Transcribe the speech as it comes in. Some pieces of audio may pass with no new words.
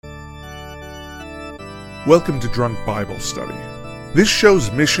Welcome to Drunk Bible Study. This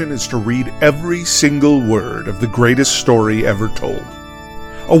show's mission is to read every single word of the greatest story ever told.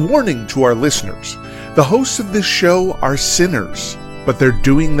 A warning to our listeners, the hosts of this show are sinners, but they're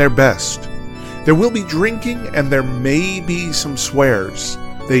doing their best. There will be drinking and there may be some swears.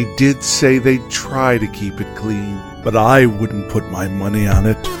 They did say they'd try to keep it clean, but I wouldn't put my money on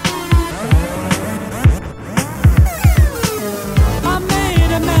it.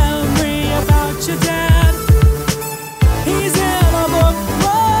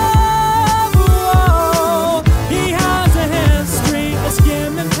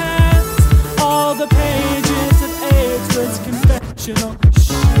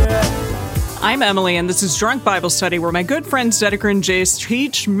 I'm Emily, and this is Drunk Bible Study, where my good friends Dedeker and Jace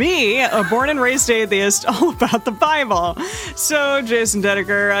teach me, a born and raised atheist, all about the Bible. So, Jace and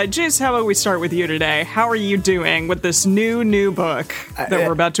Dedeker, Jace, how about we start with you today? How are you doing with this new book that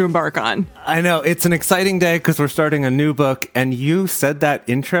we're about to embark on? I know, it's an exciting day because we're starting a new book, and you said that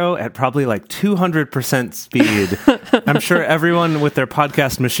intro at probably like 200% speed. I'm sure everyone with their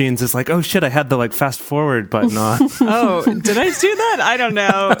podcast machines is like, oh shit, I had the like fast forward button on. Oh, did I do that? I don't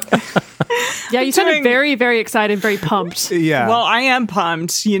know. Yeah, you sounded very, very excited, very pumped. Yeah. Well, I am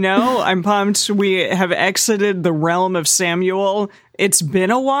pumped, you know? I'm pumped. We have exited the realm of Samuel. It's been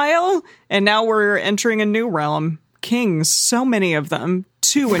a while, and now we're entering a new realm. Kings, so many of them.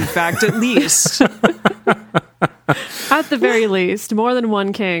 2, in fact, at least. At the very least, more than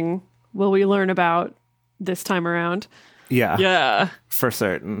one king will we learn about this time around. Yeah. For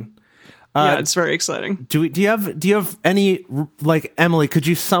certain. Yeah, it's very exciting. Do you have any, like, Emily, could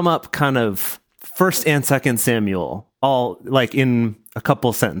you sum up kind of 1st and 2nd Samuel all like in a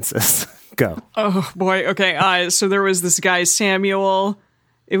couple sentences? Go. Oh boy. Okay. So there was this guy, Samuel.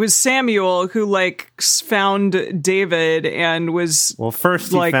 It was Samuel who like found David and was, well,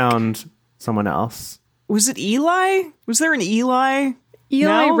 first he found someone else. Was it Eli? Was there an Eli?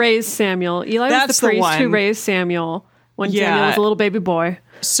 Eli No? raised Samuel. Eli was the priest who raised Samuel when Samuel was a little baby boy.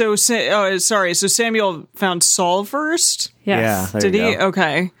 So, sorry. So Samuel found Saul first? Yes. Yeah, Did he? go.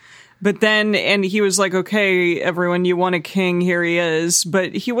 Okay. But then, and he was like, okay, everyone, you want a king, here he is.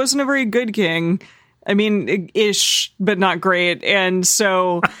 But he wasn't a very good king. I mean, ish, but not great. And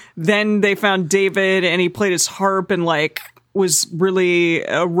so then they found David and he played his harp and like was really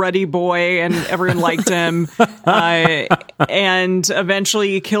a ruddy boy and everyone liked him. And eventually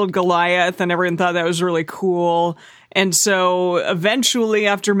he killed Goliath and everyone thought that was really cool. And so eventually,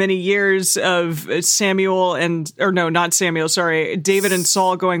 after many years of David and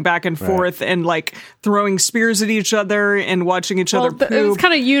Saul going back and forth and like throwing spears at each other and watching each other poop. It was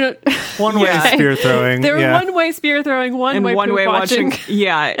kind of one way spear throwing. They were one way spear throwing, one way watching.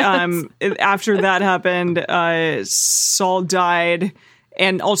 Yeah. After that happened, Saul died.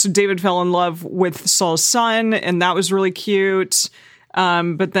 And also David fell in love with Saul's son, and that was really cute.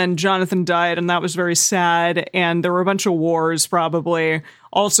 But then Jonathan died, and that was very sad. And there were a bunch of wars, probably.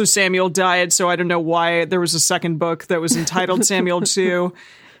 Also, Samuel died, so I don't know why there was a second book that was entitled Samuel 2.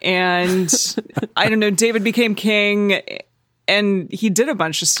 And I don't know, David became king, and he did a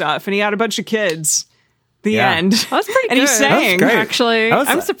bunch of stuff, and he had a bunch of kids. The end. That was pretty good. And he sang. Actually,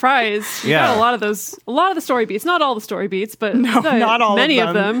 I'm surprised. You got a lot of the story beats. Not all the story beats, but not all many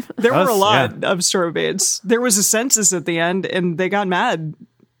of them. There were a lot of story beats. There was a census at the end, and they got mad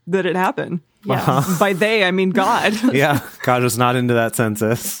that it happened. Yeah. By they, I mean God. Yeah, God was not into that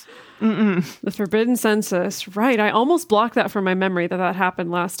census. The forbidden census. Right. I almost blocked that from my memory that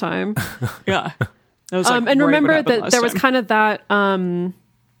happened last time. Yeah. That was like and remember right that there was kind of that...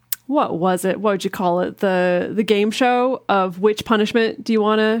 what was it? What would you call it? The game show of which punishment do you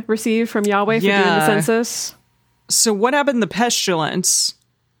want to receive from Yahweh for doing the census? So what happened? The pestilence.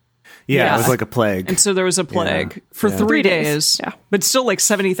 Yeah, it was like a plague. And so there was a plague for 3 days. Yeah. But still like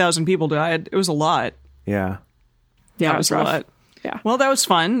 70,000 people died. It was a lot. Yeah. Yeah, That was a rough. lot. Yeah. Well, that was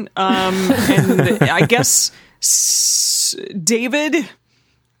fun. And I guess David,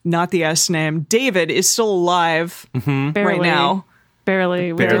 not the S name, David is still alive right now.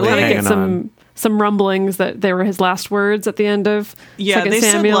 Barely. We did Barely kind of hanging get some rumblings that they were his last words at the end of they Samuel.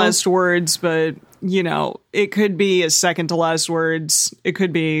 said last words, but, you know, it could be his second to last words. It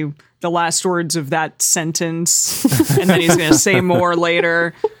could be the last words of that sentence, and then he's going to say more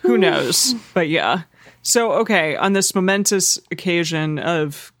later. Who knows? But yeah. So, okay, on this momentous occasion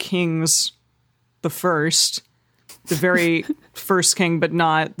of Kings the First, the very first king, but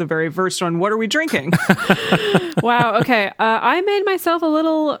not the very first one, what are we drinking? Wow. Okay. I made myself a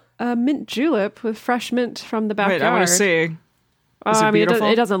little mint julep with fresh mint from the backyard. Wait, I want to see. Is it beautiful?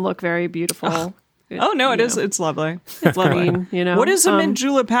 It doesn't look very beautiful. Oh no, it is. It's lovely. It's lovely. Green, you know. What does a mint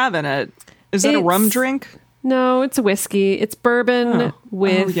julep have in it? Is that a rum It's- drink? No, it's a whiskey. It's bourbon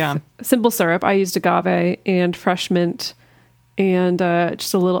with yeah. simple syrup. I used agave and fresh mint, and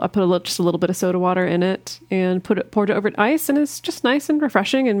just a little. I put just a little bit of soda water in it, and poured it over ice, and it's just nice and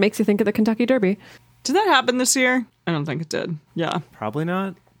refreshing, and makes you think of the Kentucky Derby. Did that happen this year? I don't think it did. Yeah, Probably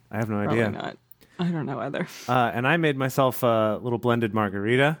not. I have no probably idea. not. I don't know either. And I made myself a little blended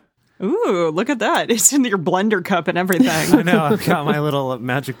margarita. Ooh, look at that. It's in your blender cup and everything. I know. I've got my little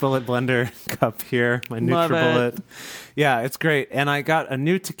Magic Bullet blender cup here, my Love it. NutriBullet. Yeah, it's great. And I got a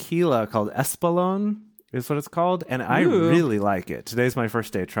new tequila called Espolón, is what it's called. And I Ooh. really like it. Today's my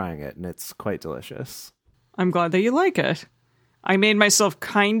first day trying it, and it's quite delicious. I'm glad that you like it. I made myself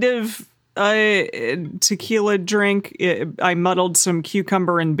kind of a tequila drink. I muddled some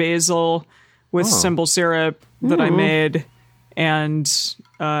cucumber and basil with simple syrup that I made. And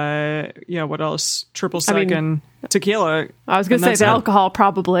what else? Triple sec and tequila. I was going And to say that's the it. alcohol,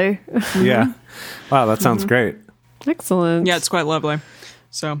 probably. Yeah. Wow, that sounds great. Excellent. Yeah, it's quite lovely.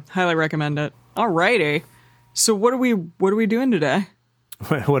 So highly recommend it. Alrighty. So what are we doing today?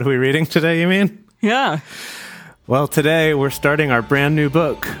 What are we reading today, you mean? Yeah. Well, today we're starting our brand new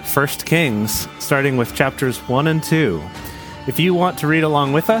book, First Kings, starting with chapters 1 and 2. If you want to read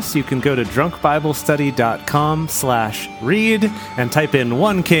along with us, you can go to drunkbiblestudy.com/read and type in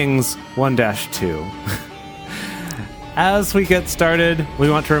 1 Kings 1-2. As we get started, we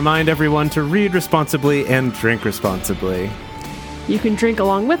want to remind everyone to read responsibly and drink responsibly. You can drink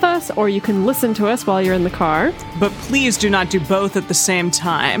along with us, or you can listen to us while you're in the car. But please do not do both at the same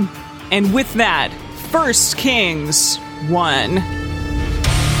time. And with that, 1 Kings 1.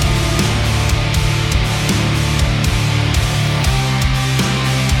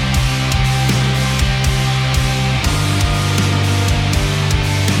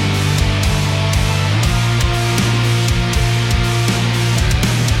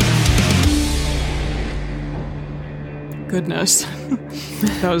 Goodness.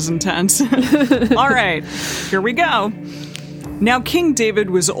 That was intense. All right, here we go. Now, King David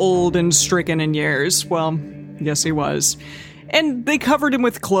was old and stricken in years. Well, yes, he was. And they covered him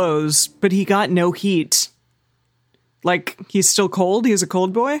with clothes, but he got no heat. Like, he's still cold? He's a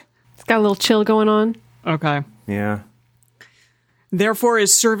cold boy? It's got a little chill going on. Okay. Yeah. Therefore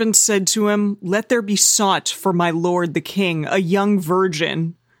his servants said to him, "Let there be sought for my lord the king a young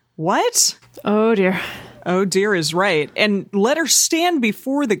virgin." What? Oh, dear. Oh dear is right. "And let her stand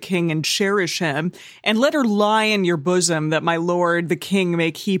before the king and cherish him, and let her lie in your bosom, that my lord the king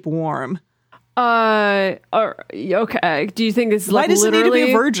may keep warm." Okay. Do you think it's Why like does it need to literally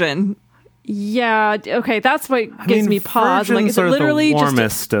be a virgin? Yeah. Okay. That's what gives me pause. Like, virgins is it are literally the just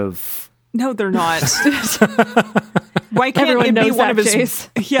warmest of... No, they're not. Why can't Everyone it be knows one that, of his? Chase.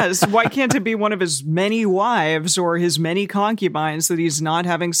 Yes. Why can't it be one of his many wives or his many concubines that he's not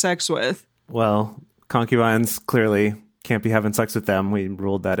having sex with? Well, concubines clearly can't be having sex with them. We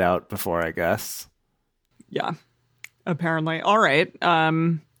ruled that out before, I guess. Yeah. Apparently. All right.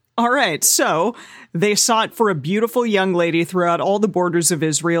 All right. So they sought for a beautiful young lady throughout all the borders of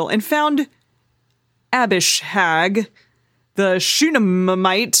Israel and found Abishag, the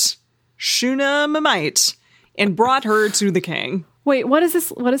Shunammite, and brought her to the king. Wait, what is this?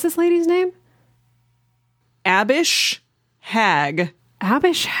 What is this lady's name? Abishag.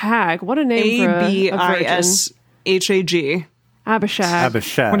 Abishag. What a name for a virgin. Abishag. Abishag.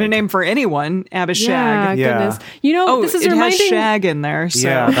 Abishag. What a name for anyone. Abishag. Yeah, Yeah. goodness. You know, Oh, this is it reminding. has shag in there. So.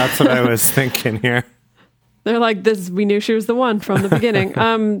 Yeah, that's what I was thinking here. They're like this. We knew she was the one from the beginning.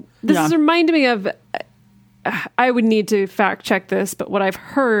 This Yeah. is reminding me of. I would need to fact check this, but what I've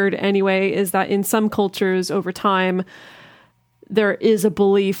heard anyway is that in some cultures over time, there is a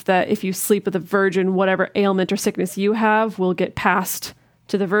belief that if you sleep with a virgin, whatever ailment or sickness you have will get passed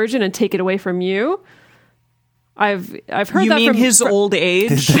to the virgin and take it away from you. I've heard You that mean from his old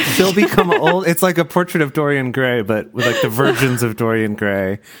age? She'll become old. It's like a portrait of Dorian Gray, but with like the virgins of Dorian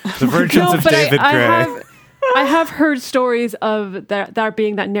Gray, the virgins of but David Gray. I have heard stories of that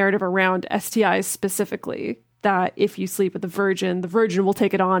being that narrative around STIs specifically, that if you sleep with the virgin will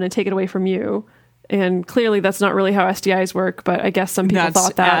take it on and take it away from you. And clearly that's not really how STIs work, but I guess some people That's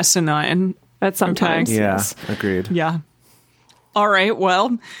thought that asinine. at some times. Yeah, Yes. agreed. Yeah. All right.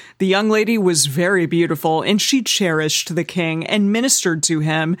 Well, the young lady was very beautiful, and she cherished the king and ministered to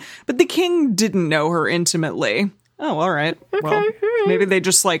him, but the king didn't know her intimately. Oh, all right. Well, all right. maybe they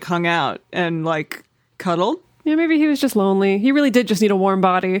just like hung out and like cuddled. Yeah, maybe he was just lonely. He really did just need a warm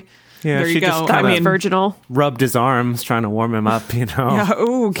body. Yeah, There you she go. just I That kind was mean- virginal. rubbed his arms, trying to warm him up. You know. Yeah.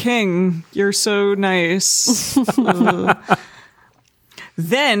 Oh, king, you're so nice.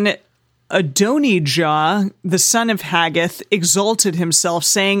 Then Adonijah, the son of Haggith, exalted himself,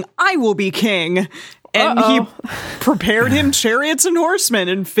 saying, I will be king. And he prepared him chariots and horsemen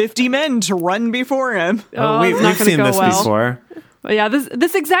and 50 men to run before him. We've seen this before. Yeah,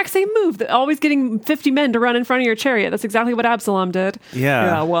 this exact same move, always getting 50 men to run in front of your chariot. That's exactly what Absalom did.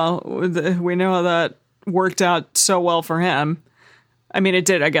 Yeah, well, we know how that worked out so well for him. I mean, it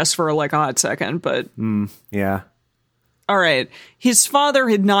did, I guess, for like a hot second, but... yeah. All right. His father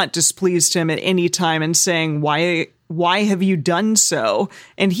had not displeased him at any time in saying, why have you done so?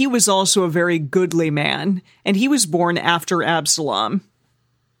 And he was also a very goodly man, and he was born after Absalom.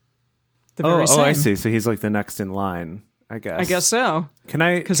 Oh, I see. So he's like the next in line, I guess. I guess so. Can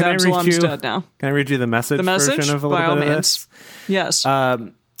I Because read Absalom's you? dead now. Can I read you the message version of a by little all bit of means. this? Yes.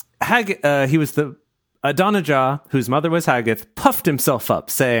 He was the Adonijah, whose mother was Haggith, puffed himself up,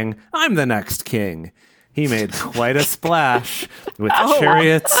 saying, I'm the next king. He made quite a splash with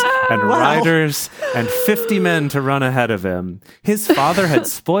chariots and riders and 50 men to run ahead of him. His father had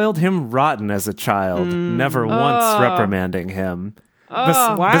spoiled him rotten as a child, never once reprimanding him.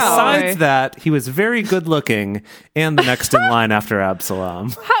 Besides that, he was very good looking and the next in line after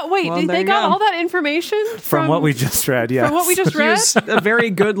Absalom. They got all that information from what we just read, yes. From what we just read? He was a very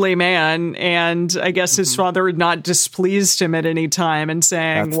goodly man, and I guess his father had not displeased him at any time and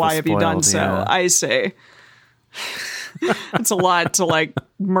saying, That's why have you done so? yeah. I see. It's a lot to like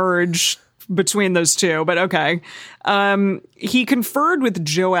merge between those two, but okay. He conferred with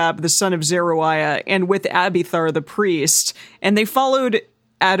Joab, the son of Zeruiah, and with Abiathar, the priest, and they followed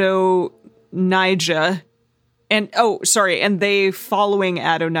Adonijah. And they following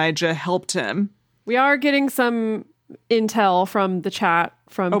Adonijah helped him. We are getting some intel from the chat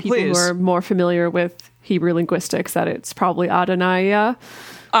from people who are more familiar with Hebrew linguistics that it's probably Adoniah.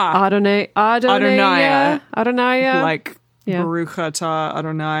 Adoniah. Like Baruch atah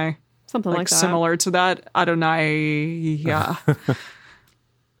Adonai. Something like that. Similar to that. Adonai.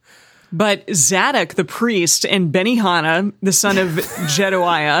 But Zadok the priest and Benihana, the son of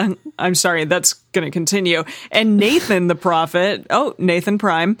Jeduiah, I'm sorry, that's going to continue, and Nathan the prophet, Nathan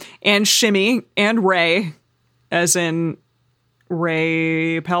Prime, and Shimei and Ray, as in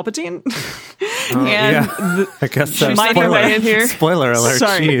Ray Palpatine. I guess that's spoiler in here. Spoiler alert,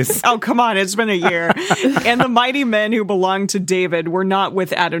 Sorry. jeez. Oh, come on, it's been a year. And the mighty men who belonged to David were not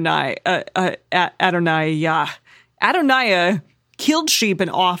with Adoniah. Adoniah killed sheep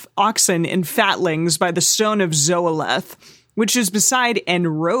and oxen and fatlings by the stone of Zoeleth, which is beside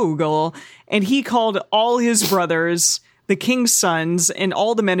En-Rogel, and he called all his brothers, the king's sons, and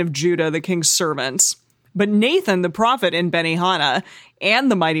all the men of Judah, the king's servants. But Nathan, the prophet, and Benihana, and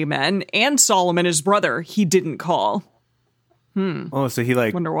the mighty men, and Solomon, his brother, he didn't call. Oh, so he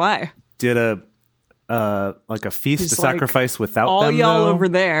Wonder why. did a feast, He's a sacrifice without all them, y'all though? over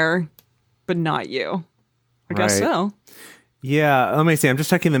there, but not you. I guess Right. so. Yeah, let me see. I'm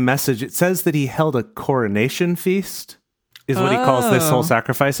just checking the message. It says that he held a coronation feast, is what he calls this whole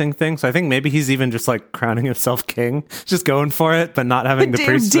sacrificing thing. So I think maybe he's even just like crowning himself king, just going for it, but not having the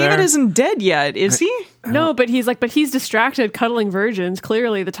priest David there. isn't dead yet, is he? No, but he's distracted cuddling virgins.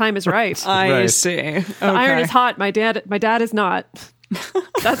 Clearly, the time is right. I Right. see. Okay. The iron is hot. My dad is not.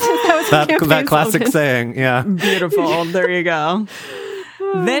 that classic saying, yeah. Beautiful. There you go.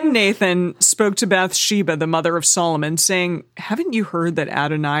 Then Nathan spoke to Bathsheba, the mother of Solomon, saying, haven't you heard that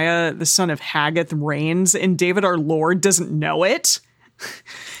Adoniah, the son of Haggith, reigns, and David our Lord doesn't know it?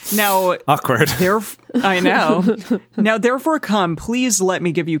 Now, Awkward. I know. Now, therefore, come, please let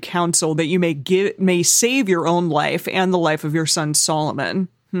me give you counsel that you may save your own life and the life of your son Solomon.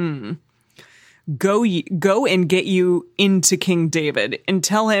 Go and get you into King David and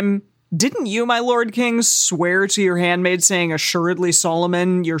tell him, didn't you, my lord king, swear to your handmaid, saying, assuredly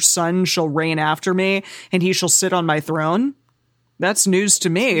Solomon, your son, shall reign after me, and he shall sit on my throne? That's news to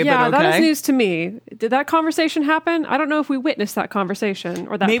me, Yeah, but okay. that is news to me. Did that conversation happen? I don't know if we witnessed that conversation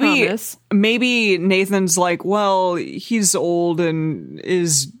or that promise. Maybe Nathan's like, well, he's old and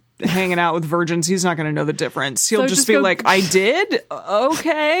is hanging out with virgins. He's not going to know the difference. He'll So just just be go- like, I did?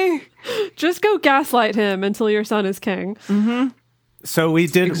 Okay. Just go gaslight him until your son is king. So we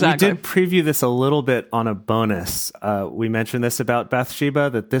did Exactly. preview this a little bit on a bonus. We mentioned this about Bathsheba,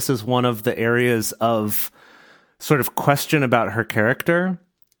 that this is one of the areas of sort of question about her character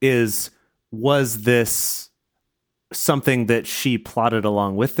was this something that she plotted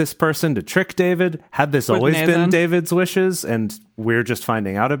along with this person to trick David? Had this always been Nathan? David's wishes and we're just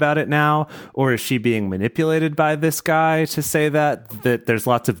finding out about it now? Or is she being manipulated by this guy to say that there's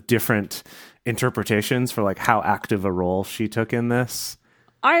lots of different interpretations for like how active a role she took in this?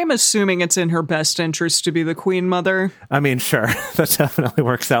 I am assuming it's in her best interest to be the queen mother. I mean, sure, that definitely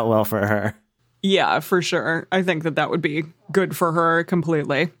works out well for her. Yeah, for sure. I think that would be good for her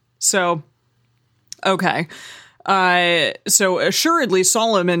completely. So, okay. So assuredly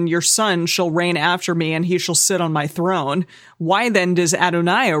Solomon, your son, shall reign after me, and he shall sit on my throne. Why then does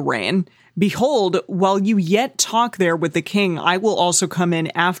Adoniah reign? Behold, while you yet talk there with the king, I will also come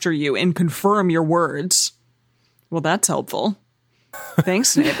in after you and confirm your words. Well, that's helpful.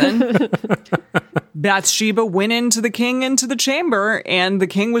 Thanks, Nathan. Bathsheba went into the king into the chamber, and the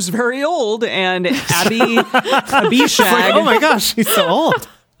king was very old, and Abishag. Like, oh my gosh, she's so old.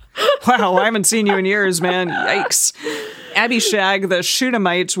 Wow, I haven't seen you in years, man. Yikes. Abishag, the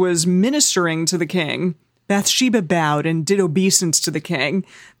Shunammite, was ministering to the king. Bathsheba bowed and did obeisance to the king.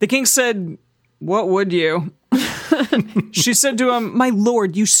 The king said, "What would you?" She said to him, "My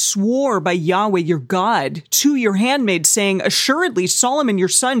lord, you swore by Yahweh your God to your handmaid, saying, assuredly Solomon your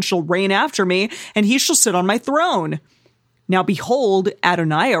son shall reign after me, and he shall sit on my throne. Now behold,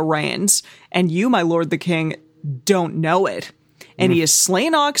 Adoniah reigns, and you, my lord the king, don't know it. And he has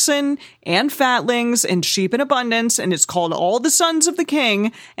slain oxen and fatlings and sheep in abundance, and has called all the sons of the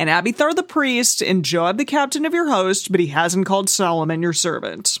king, and Abiathar the priest, and Joab the captain of your host, but he hasn't called Solomon your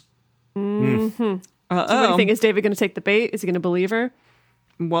servant." So what do you think? Is David going to take the bait? Is he going to believe her?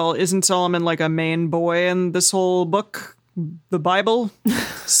 Well, isn't Solomon like a main boy in this whole book, the Bible?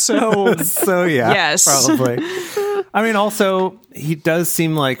 So, Yeah, yes. probably. I mean, also, he does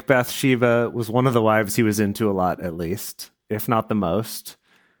seem like Bathsheba was one of the wives he was into a lot, at least, if not the most.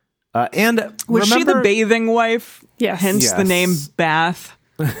 And was she the bathing wife? Yes. Hence Yes. the name Bath.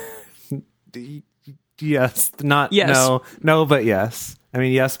 Yes, not Yes. no, but yes. I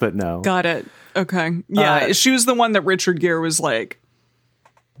mean, yes, but no. Got it. Okay. Yeah, she was the one that Richard Gere was like.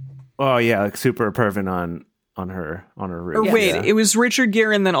 Oh yeah, like super pervin on her roof. Or wait, Yeah. it was Richard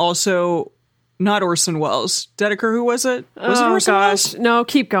Gere and then also not Orson Welles. Dedeker, who was it? Was it Orson Gosh. No,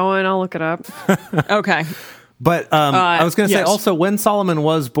 keep going. I'll look it up. Welles? Okay. But I was going to say yes. also when Solomon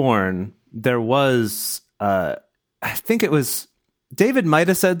was born, there was I think it was David might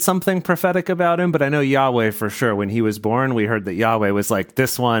have said something prophetic about him, but I know Yahweh for sure. When he was born, we heard that Yahweh was like,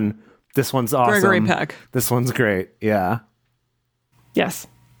 this one's awesome. Gregory Peck. This one's great. Yeah. Yes.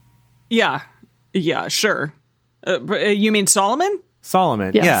 Yeah. Yeah, sure. You mean Solomon?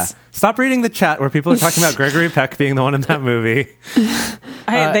 Solomon. Yes. Yeah. Stop reading the chat where people are talking about Gregory Peck being the one in that movie.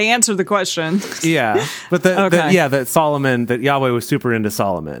 They answered the question. Yeah. But that Solomon, that Yahweh was super into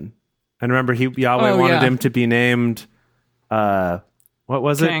Solomon. And remember Yahweh wanted him to be named what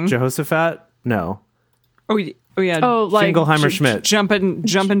was King. it? Jehoshaphat? No. Oh yeah. Oh, like Jingleheimer Schmidt. Jumpin'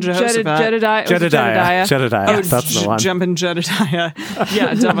 Jehoshaphat. Jedediah. Jedediah. Oh, That's the one. Jumpin' Jedediah.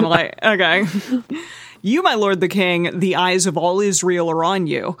 Yeah, definitely. Okay. You, my lord the king, the eyes of all Israel are on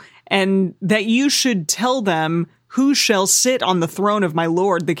you, and that you should tell them who shall sit on the throne of my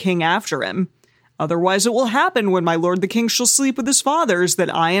lord the king after him. Otherwise it will happen when my lord the king shall sleep with his fathers,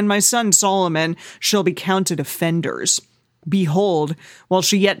 that I and my son Solomon shall be counted offenders. Behold, while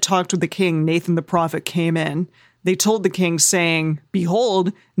she yet talked with the king, Nathan the prophet came in. They told the king, saying,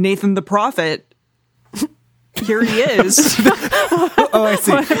 Behold, Nathan the prophet. Here he is. Oh, I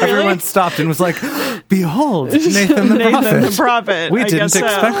see. Everyone stopped and was like, behold, Nathan the prophet. Nathan the prophet. We I didn't guess so.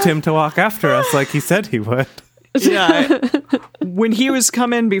 expect him to walk after us like he said he would. Yeah. When he was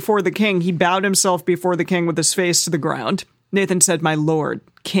come in before the king, he bowed himself before the king with his face to the ground. Nathan said, My lord,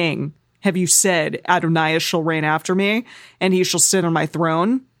 king, have you said, Adoniah shall reign after me, and he shall sit on my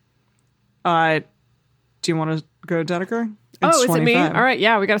throne? Do you want to go, Dedeker? Is it me? All right,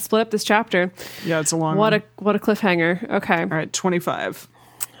 yeah, we got to split up this chapter. Yeah, it's a long What one. a cliffhanger. Okay. All right, 25.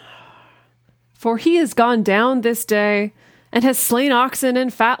 For he is gone down this day and has slain oxen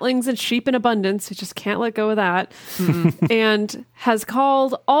and fatlings and sheep in abundance. He just can't let go of that. And has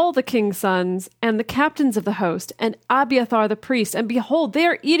called all the king's sons and the captains of the host and Abiathar the priest. And behold, they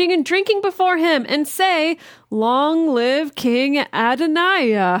are eating and drinking before him and say, Long live King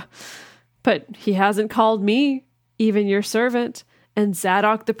Adoniah. But he hasn't called me, even your servant, and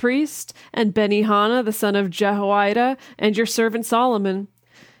Zadok the priest, and Benihana the son of Jehoiada, and your servant Solomon.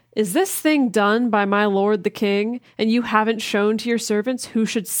 Is this thing done by my lord the king, and you haven't shown to your servants who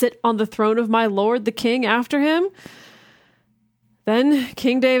should sit on the throne of my lord the king after him? Then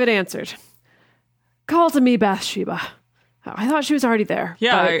King David answered, Call to me Bathsheba. I thought she was already there.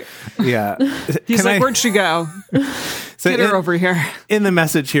 Yeah. Yeah. He's like, where'd she go? So Get her over here. In the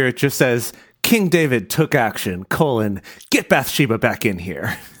message here, it just says, King David took action, get Bathsheba back in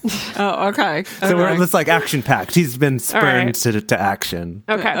here. Oh, okay. So it's like action-packed. He's been spurned to action.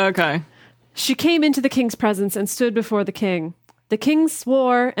 Okay. Okay. She came into the king's presence and stood before the king. The king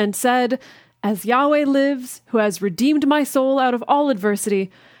swore and said, "As Yahweh lives, who has redeemed my soul out of all adversity,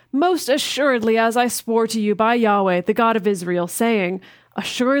 most assuredly as I swore to you by Yahweh, the God of Israel, saying,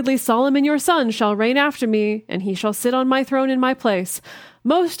 Assuredly Solomon your son shall reign after me, and he shall sit on my throne in my place.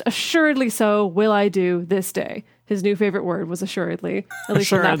 Most assuredly so will I do this day." His new favorite word was assuredly, at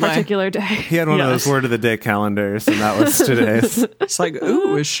least on that Assuredly. particular day. He had one of those word of the day calendars, and that was today's. It's like,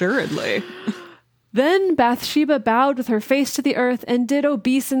 ooh, assuredly. Then Bathsheba bowed with her face to the earth and did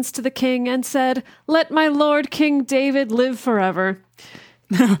obeisance to the king and said, "Let my lord King David live forever."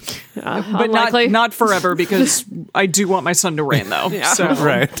 But Unlikely. not forever, because I do want my son to reign, though. So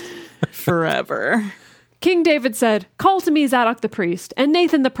Right. forever. King David said, "Call to me Zadok the priest, and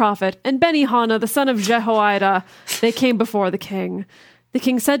Nathan the prophet, and Benihana the son of Jehoiada." They came before the king. The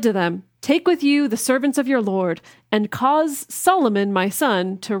king said to them, "Take with you the servants of your lord, and cause Solomon my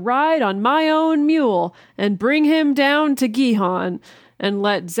son to ride on my own mule, and bring him down to Gihon, and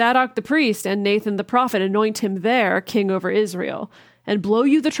let Zadok the priest and Nathan the prophet anoint him there king over Israel, and blow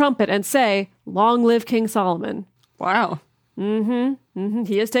you the trumpet and say, 'Long live King Solomon.'" Wow.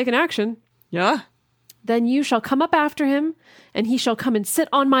 He has taken action. Yeah. "Then you shall come up after him, and he shall come and sit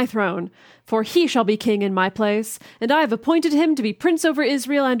on my throne, for he shall be king in my place, and I have appointed him to be prince over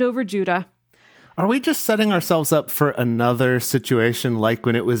Israel and over Judah." Are we just setting ourselves up for another situation like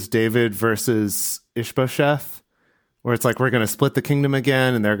when it was David versus Ishbosheth? Where it's like we're going to split the kingdom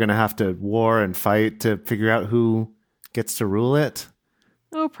again, and they're going to have to war and fight to figure out who gets to rule it?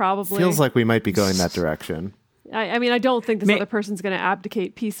 Oh, probably. Feels like we might be going that direction. I mean, I don't think this other person's going to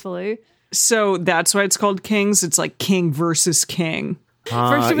abdicate peacefully. So that's why it's called Kings. It's like king versus king.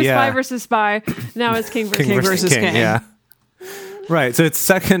 First it was yeah. spy versus spy. Now it's king versus King versus king. Yeah. Right. So it's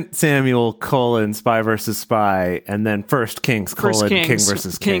 2 Samuel : spy versus spy, and then 1 Kings : First king Kings,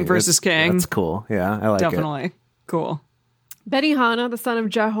 versus king king. versus king. That's cool. Yeah, I like it. Definitely. Cool. Benihana, the son of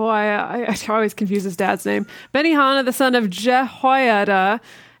Jehoiada, I always confuse his dad's name. Benihana, the son of Jehoiada,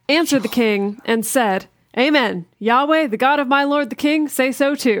 answered the king and said, "Amen. Yahweh, the God of my lord the king, say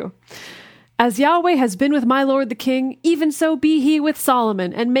so too. As Yahweh has been with my lord the king, even so be he with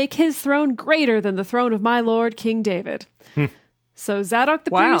Solomon, and make his throne greater than the throne of my lord King David." So Zadok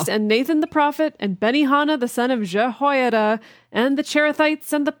the Wow. priest and Nathan the prophet and Benihana the son of Jehoiada and the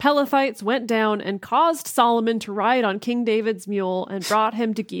Cherethites and the Pelethites went down and caused Solomon to ride on King David's mule and brought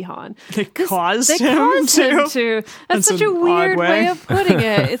him to Gihon. They caused They him caused him to. to. That's such an a weird odd way way. of putting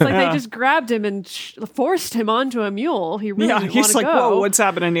it. It's like Yeah. they just grabbed him and forced him onto a mule. He really Yeah, didn't want he's to like, go. whoa, what's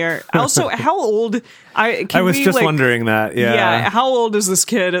happening here? Also, how old? I was just wondering that. Yeah. Yeah, how old is this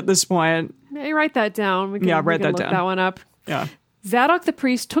kid at this point? Hey, write that down. We can, Yeah, we write can that look down. that one up. Yeah. Zadok the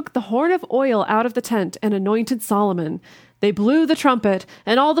priest took the horn of oil out of the tent and anointed Solomon. They blew the trumpet,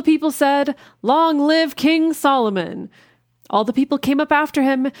 and all the people said, "Long live King Solomon." All the people came up after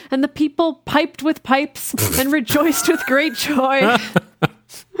him, and the people piped with pipes and rejoiced with great joy,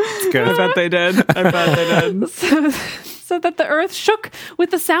 Good. I bet they did. I bet they did. so that the earth shook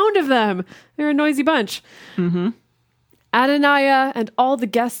with the sound of them. They're a noisy bunch. Adoniah and all the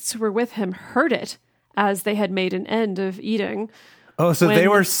guests who were with him heard it, as they had made an end of eating. Oh, so When- they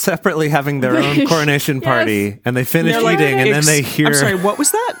were separately having their own coronation Yes. party, and they finished They're like, eating, and then they hear. I'm sorry, what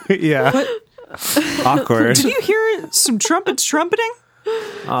was that? Yeah. Awkward. Did you hear some trumpets trumpeting?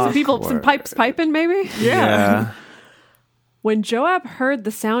 Some people, some pipes piping, maybe? Yeah. When Joab heard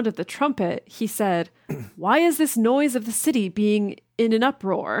the sound of the trumpet, he said, "Why is this noise of the city being in an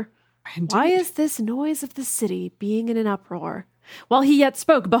uproar? Why is this noise of the city being in an uproar?" While he yet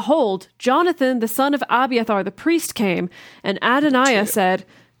spoke, behold, Jonathan, the son of Abiathar, the priest, came, and Adoniah said,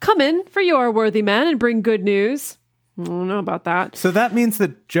 "Come in, for you are a worthy man, and bring good news." I don't know about that. So that means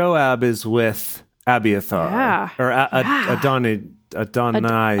that Joab is with Abiathar. Yeah. Or Adoniah. Adoniah.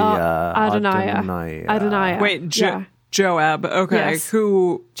 Wait, Yeah. Joab. Okay, Yes.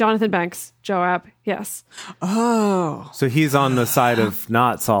 who? Jonathan Banks. Joab. Yes. Oh, So he's on the side of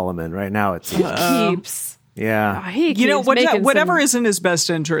not Solomon. Right now it's Keeps. yeah. He you know keeps what? making Whatever some- is in his best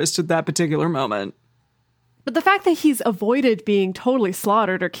interest at that particular moment. But the fact that he's avoided being totally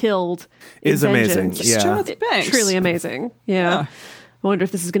slaughtered or killed in Is amazing. vengeance, It's Yeah. Jonathan Banks. truly amazing. Yeah. I wonder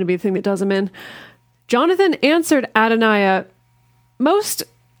if this is going to be the thing that does him in. Jonathan answered Adoniah, "Most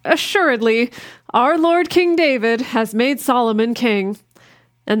assuredly, our Lord King David has made Solomon king.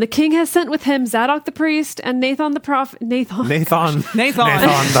 And the king has sent with him Zadok the priest and Nathan the prophet. Nathan Nathan.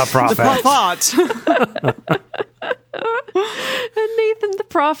 the prophet. The prophet. And Nathan the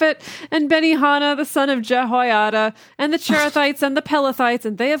prophet, and Benihana the son of Jehoiada, and the Cherethites and the Pelethites,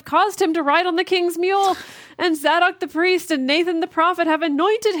 and they have caused him to ride on the king's mule. And Zadok the priest and Nathan the prophet have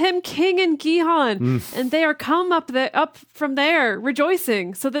anointed him king in Gihon. And they are come up from there,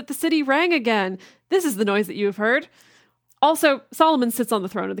 rejoicing, so that the city rang again. This is the noise that you have heard. Also, Solomon sits on the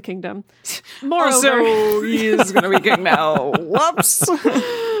throne of the kingdom. Moreover, So he is going to be king now. Whoops.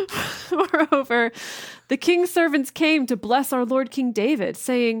 Moreover, the king's servants came to bless our Lord King David,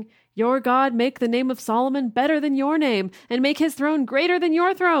 saying, Your God make the name of Solomon better than your name, and make his throne greater than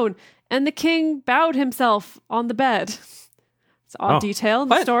your throne. And the king bowed himself on the bed. It's odd detail in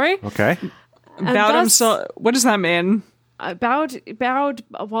the story. Okay. Bowed himself. What does that mean? Bowed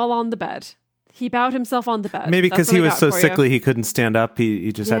while on the bed. He bowed himself on the bed. Maybe That's because what he I was got so for you. sickly he couldn't stand up.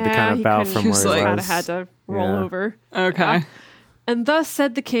 He just had to kind of bow from where he was. Kind of had to roll over. Okay. And thus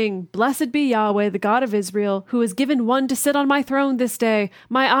said the king, Blessed be Yahweh, the God of Israel, who has given one to sit on my throne this day,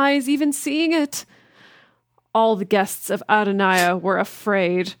 my eyes even seeing it. All the guests of Adoniah were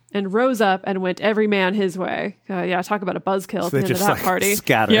afraid and rose up and went every man his way. Talk about a buzzkill at the They end of just that party.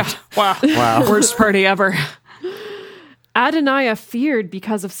 scattered. Yeah. Wow. Wow. Worst party ever. Adoniah feared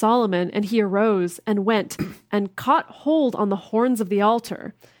because of Solomon, and he arose and went and caught hold on the horns of the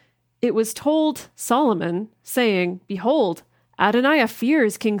altar. It was told Solomon, saying, Behold, Adoniah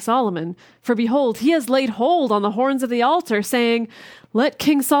fears King Solomon, for behold, he has laid hold on the horns of the altar, saying, Let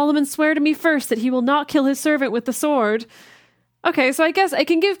King Solomon swear to me first that he will not kill his servant with the sword. Okay, so I guess I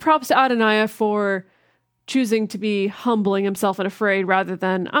can give props to Adoniah for choosing to be humbling himself and afraid rather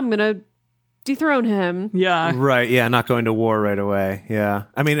than, I'm going to dethrone him. Yeah. Right, yeah, not going to war right away. Yeah.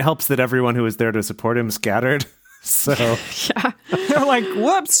 I mean, it helps that everyone who was there to support him scattered. So, Yeah. They're like,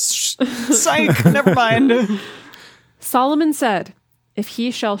 whoops, psych, never mind. Solomon said, If he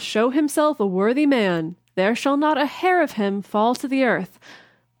shall show himself a worthy man, there shall not a hair of him fall to the earth.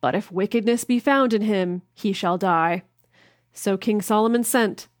 But if wickedness be found in him, he shall die. So King Solomon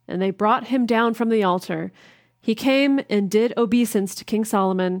sent, and they brought him down from the altar. He came and did obeisance to King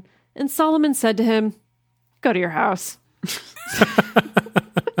Solomon, and Solomon said to him, Go to your house.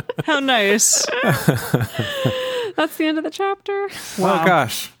 How nice. That's the end of the chapter. Wow. oh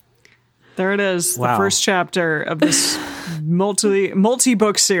gosh. There it is. Wow. The first chapter of this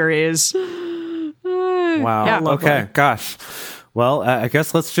multi-book series. Wow. Yeah. Okay. Gosh. Well, I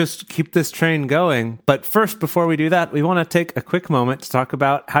guess let's just keep this train going. But first, before we do that, we want to take a quick moment to talk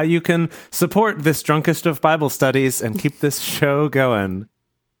about how you can support this drunkest of Bible studies and keep this show going.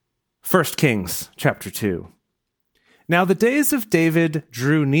 1 Kings, chapter 2. Now the days of David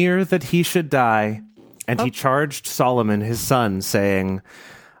drew near that he should die, and he charged Solomon his son, saying,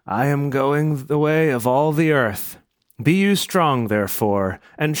 I am going the way of all the earth. Be you strong, therefore,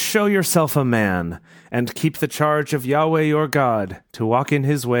 and show yourself a man, and keep the charge of Yahweh your God, to walk in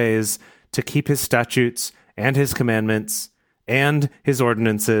his ways, to keep his statutes, and his commandments, and his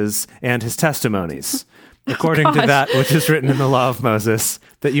ordinances, and his testimonies, according to that which is written in the law of Moses,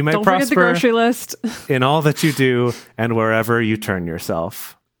 that you may Don't forget the prosper grocery list. in all that you do, and wherever you turn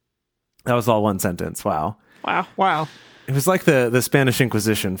yourself. That was all one sentence. Wow. Wow. It was like the Spanish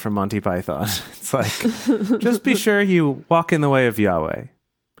Inquisition from Monty Python. It's like, just be sure you walk in the way of Yahweh.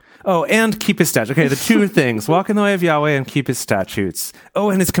 Oh, and keep his statutes. Okay, the two things. Walk in the way of Yahweh and keep his statutes. Oh,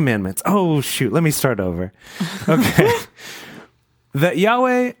 and his commandments. Oh, shoot. Let me start over. Okay. That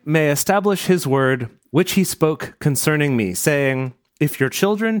Yahweh may establish his word, which he spoke concerning me, saying, If your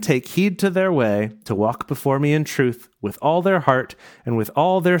children take heed to their way, to walk before me in truth, with all their heart and with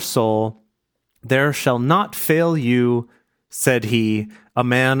all their soul, there shall not fail you, said he, a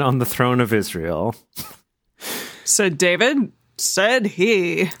man on the throne of Israel. Said David. Said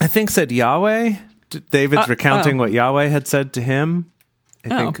he. I think said Yahweh. David's recounting what Yahweh had said to him.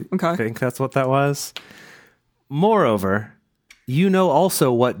 I think that's what that was. Moreover, you know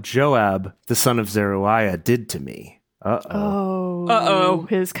also what Joab, the son of Zeruiah, did to me. Uh-oh.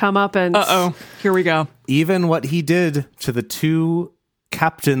 His comeuppance. Uh-oh. Here we go. Even what he did to the two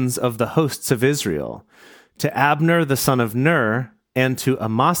captains of the hosts of Israel, to Abner the son of Ner, and to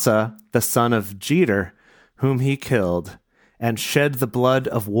Amasa the son of Jeter, whom he killed, and shed the blood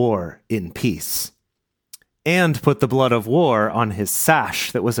of war in peace, and put the blood of war on his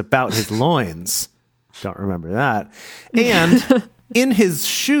sash that was about his loins. Don't remember that. And in his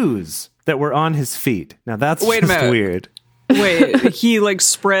shoes that were on his feet. Now that's Wait a just minute. weird. Wait, he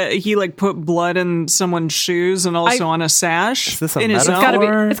put blood in someone's shoes and also on a sash? Is this a in his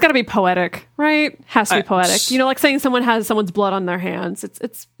metaphor? own? It's got to be poetic, right? Has to be poetic. You know, like saying someone has someone's blood on their hands.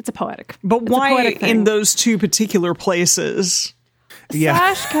 It's a poetic. But it's why a poetic thing. in those two particular places? Yeah.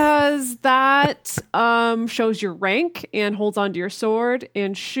 sash because that shows your rank and holds onto your sword,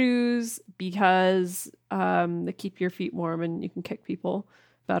 and shoes because they keep your feet warm and you can kick people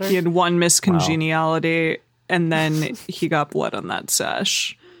better. He had one miscongeniality, and then he got blood on that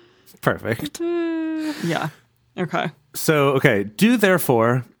sash. Perfect. Yeah. Okay. So, okay, do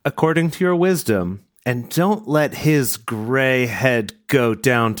therefore according to your wisdom, and don't let his gray head go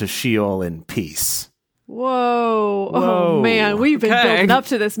down to Sheol in peace. Whoa. Whoa. Oh man, we've been Okay. building up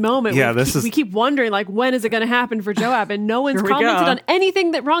to this moment. Yeah, we keep wondering, like, when is it going to happen for Joab? And no one's Here we commented go. on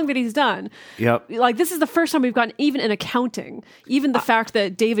anything wrong that he's done. Yep. Like, this is the first time we've gotten even an accounting, even the fact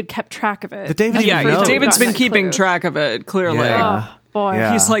that David kept track of it. Did David That's the Yeah, even first know? time we've David's gotten been that keeping clue. track of it, clearly. Yeah. Oh, boy.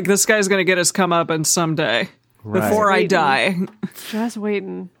 Yeah. He's like, this guy's going to get his comeuppance someday Right. before I Waiting. die. Just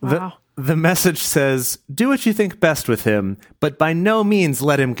waiting. Wow. The message says, do what you think best with him, but by no means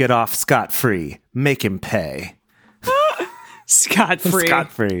let him get off scot-free. Make him pay. Scot-free.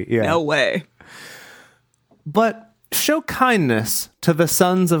 Scot-free, yeah. No way. But show kindness to the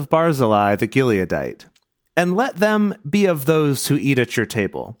sons of Barzillai the Gileadite, and let them be of those who eat at your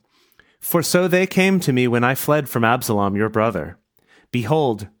table. For so they came to me when I fled from Absalom your brother.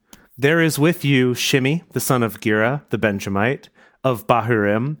 Behold, there is with you Shimei, the son of Gera, the Benjamite, of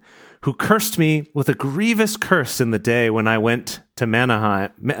Bahurim, who cursed me with a grievous curse in the day when I went to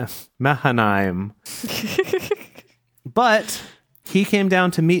Mahanaim. But he came down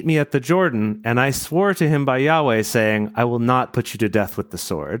to meet me at the Jordan, and I swore to him by Yahweh, saying, I will not put you to death with the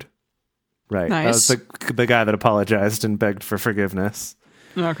sword. Right. Nice. That was the guy that apologized and begged for forgiveness.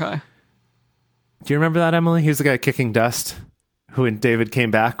 Okay. Do you remember that, Emily? He was the guy kicking dust, who, when David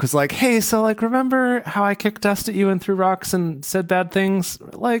came back, was like, hey, so, like, remember how I kicked dust at you and threw rocks and said bad things?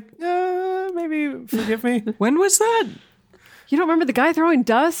 Like, maybe forgive me? When was that? You don't remember the guy throwing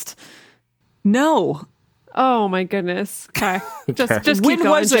dust? No. Oh my goodness. Okay. Just keep When going.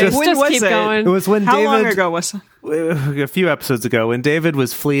 was it? James. When just was keep it? going. It was when How David... long ago was it? A few episodes ago, when David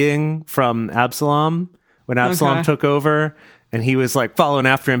was fleeing from Absalom, when Absalom Okay. took over, and he was like following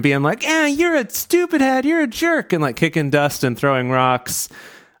after him, being like, you're a stupid head, you're a jerk, and like kicking dust and throwing rocks.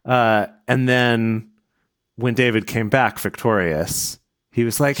 And then when David came back victorious, he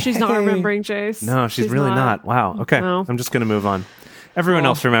was like, She's not "Hey." remembering, Jace. No, she's really not. Wow. Okay. No. I'm just going to move on. Everyone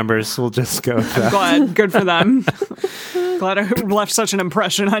else remembers. We'll just go with that. Glad. Good for them. Glad I left such an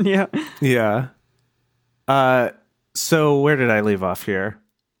impression on you. Yeah. So where did I leave off here?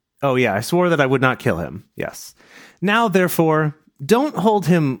 Oh, yeah. I swore that I would not kill him. Yes. Now, therefore, don't hold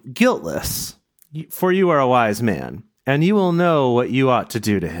him guiltless, for you are a wise man, and you will know what you ought to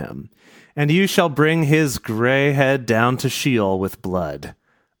do to him. And you shall bring his gray head down to Sheol with blood.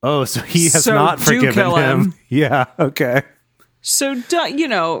 Oh, so he has So not do forgiven kill him. Yeah, okay. So,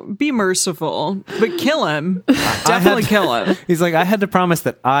 be merciful, but kill him. Definitely kill him. He's like, I had to promise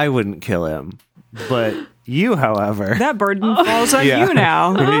that I wouldn't kill him, but you, however... That burden falls on Yeah. you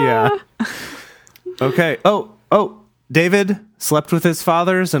now. Yeah. Okay. Oh, David slept with his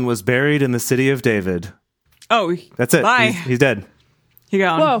fathers and was buried in the city of David. Oh, That's it. Bye. He's dead. He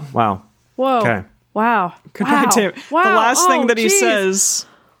gone. Whoa. Wow. Whoa. Okay. Wow. Goodbye, Wow. David. Wow. The last thing that he geez. says,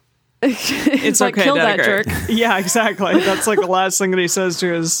 it's like, okay, kill that Dedeker. jerk. Yeah, exactly. That's like the last thing that he says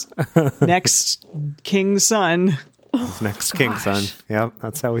to his next king's son. His next king's son. Yep.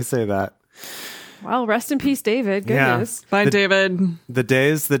 That's how we say that. Well, rest in peace, David. Yeah. Goodness. Bye, David. The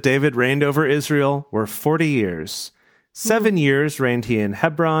days that David reigned over Israel were 40 years. 7 years reigned he in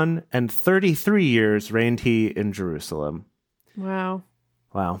Hebron, and 33 years reigned he in Jerusalem. Wow.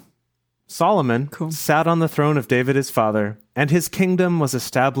 Wow. Solomon sat on the throne of David his father, and his kingdom was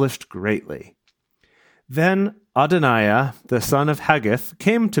established greatly. Then Adoniah, the son of Haggith,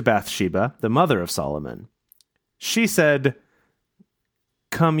 came to Bathsheba, the mother of Solomon. She said,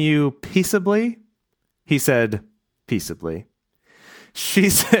 "Come you peaceably?" He said, "Peaceably." He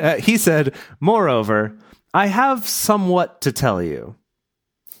said, "Moreover, I have somewhat to tell you."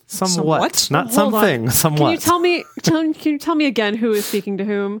 Somewhat, not Hold on. something. Somewhat. Can you tell me again who is speaking to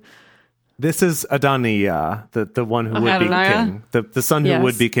whom? This is Adoniah, the one who would Adoniah? be king, the son who Yes.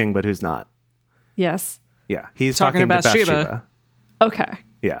 would be king but who's not. Yes. Yeah, he's Talking talking, to to Bathsheba. Bathsheba. Okay.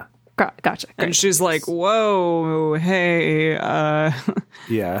 Yeah, Gotcha. And Great. she's like, whoa, hey, yeah,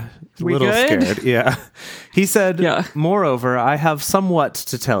 a We little good? scared. Yeah, he said, Yeah. "Moreover, I have somewhat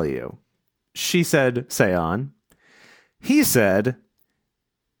to tell you." She said, "Say on." He said,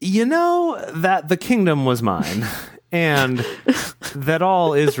 "You know that the kingdom was mine, and that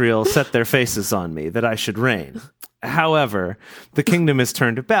all Israel set their faces on me, that I should reign. However, the kingdom is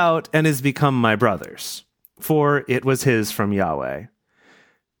turned about and is become my brother's, for it was his from Yahweh.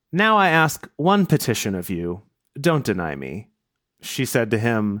 Now I ask one petition of you, don't deny me. She said to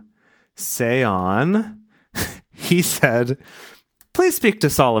him, "Say on." He said, "Please speak to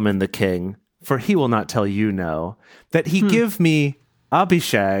Solomon the king, for he will not tell you no, that he give me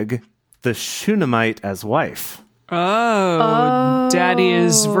Abishag the Shunammite as wife." Oh, daddy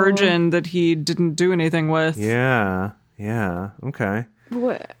is virgin that he didn't do anything with. Yeah, okay.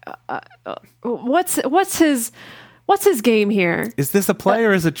 What's his game here? Is this a play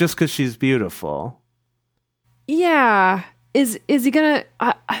or is it just because she's beautiful? Yeah. Is he gonna?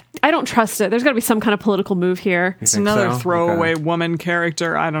 I don't trust it. There's got to be some kind of political move here. It's another so? throwaway Okay. woman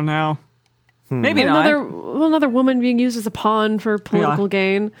character. I don't know. Maybe not. Another woman being used as a pawn for political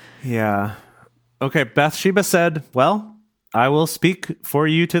gain. Yeah. Okay, Bathsheba said, "Well, I will speak for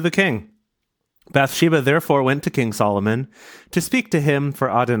you to the king." Bathsheba therefore went to King Solomon to speak to him for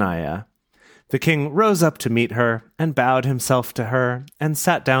Adoniah. The king rose up to meet her and bowed himself to her and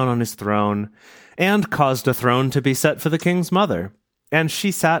sat down on his throne and caused a throne to be set for the king's mother, and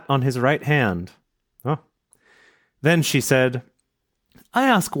she sat on his right hand. Oh. Then she said, "I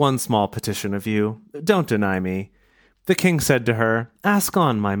ask one small petition of you. Don't deny me." The king said to her, "Ask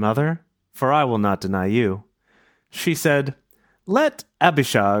on, my mother, for I will not deny you." She said, "Let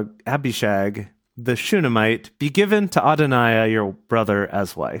Abishag the Shunammite be given to Adoniah your brother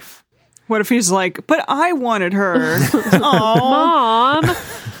as wife." What if he's like, but I wanted her? Oh, Mom,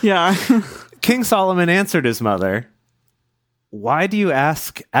 yeah. King Solomon answered his mother, "Why do you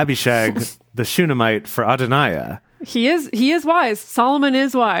ask Abishag the Shunammite for Adoniah?" he is wise. Solomon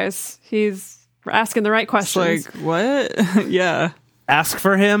is wise. He's asking the right It's questions. like, what? Yeah. "Ask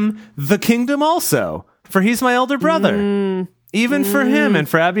for him the kingdom also, for he's my elder brother. Even for him and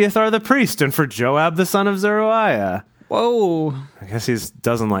for Abiathar the priest and for Joab the son of Zeruiah." Whoa. I guess he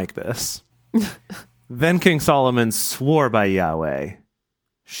doesn't like this. Then King Solomon swore by Yahweh,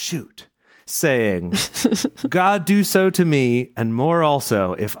 shoot, saying, "God do so to me, and more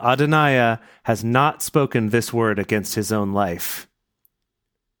also, if Adoniah has not spoken this word against his own life."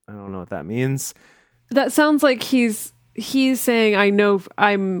 I don't know what that means. That sounds like he's saying, "I know,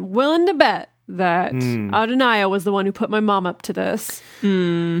 I'm willing to bet that Adoniah was the one who put my mom up to this."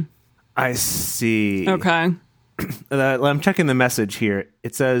 I see. Okay. I'm checking the message here.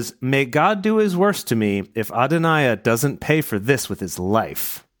 It says, "May God do his worst to me if Adoniah doesn't pay for this with his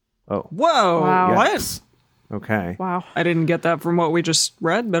life." Oh, Whoa. Wow. What? yes. Okay. Wow. I didn't get that from what we just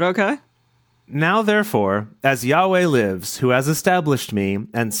read, but okay. "Now therefore, as Yahweh lives, who has established me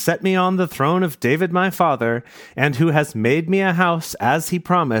and set me on the throne of David my father, and who has made me a house as he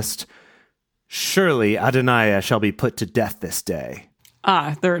promised, surely Adoniah shall be put to death this day."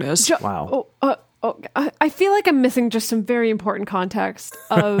 Ah, there it is. Wow. I feel like I'm missing just some very important context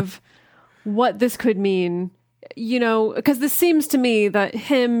of what this could mean. You know, because this seems to me that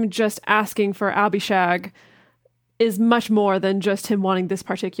him just asking for Abishag is much more than just him wanting this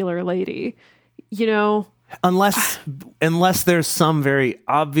particular lady. You know, Unless there's some very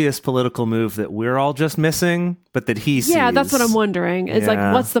obvious political move that we're all just missing, but that he sees. yeah, that's what I'm wondering. It's Yeah.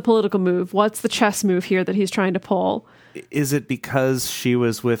 like, what's the political move? What's the chess move here that he's trying to pull? Is it because she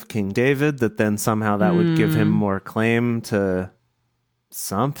was with King David that then somehow that would give him more claim to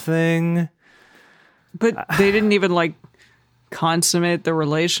something? But they didn't even like consummate the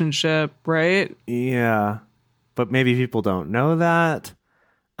relationship, right? Yeah. But maybe people don't know that.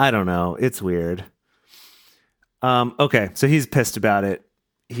 I don't know. It's weird. Okay, so he's pissed about it.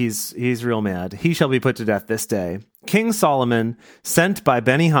 He's real mad. "He shall be put to death this day." King Solomon sent by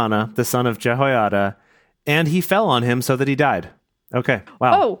Benihana, the son of Jehoiada, and he fell on him so that he died. Okay.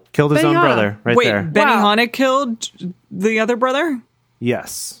 Wow. Oh, Killed his own Benihana. brother right Wait, there. Benihana killed the other brother?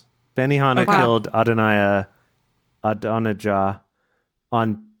 Yes. Benihana Okay. killed Adonijah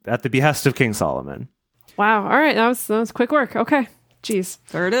at the behest of King Solomon. Wow. All right. That was quick work. Okay. Jeez.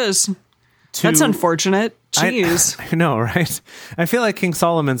 There it is. That's unfortunate. Jeez. I know, right? I feel like King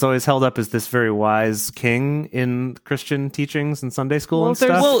Solomon's always held up as this very wise king in Christian teachings and Sunday school and Well,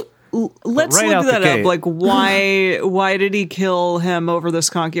 there's- stuff. Well, let's right look out the that gate. up. Like, why did he kill him over this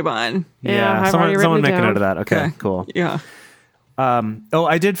concubine? Yeah, I've already someone written it make a note of down. that. Okay, Okay. cool. Yeah.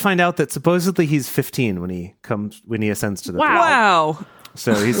 I did find out that supposedly he's 15 when he ascends to the throne. Wow.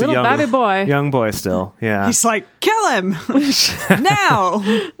 So he's Little a baby boy. young boy still. Yeah. He's like, kill him now.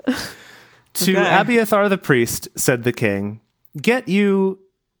 To Okay. Abiathar the priest, said the king, "Get you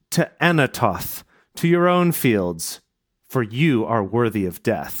to Anatoth, to your own fields, for you are worthy of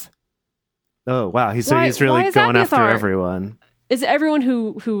death." Oh, wow. He's Why really is going after Abiathar? everyone. Is it everyone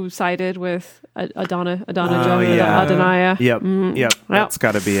who sided with Adonijah? Oh, yeah. Adoniah? Yep. Yep. That's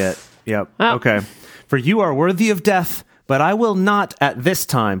got to be it. Yep. Well. Okay. "For you are worthy of death, but I will not at this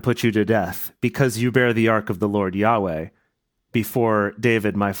time put you to death, because you bear the ark of the Lord Yahweh." before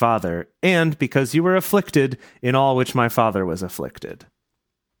David my father, and because you were afflicted in all which my father was afflicted.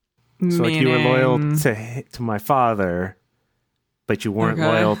 So like you were loyal to my father, but you weren't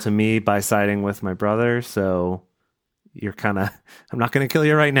loyal to me by siding with my brother, so you're kind of, I'm not going to kill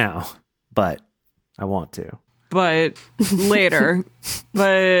you right now, but I want to. But later.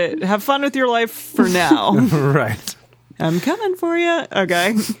 But have fun with your life for now. Right. I'm coming for you.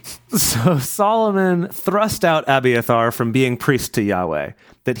 Okay. So Solomon thrust out Abiathar from being priest to Yahweh,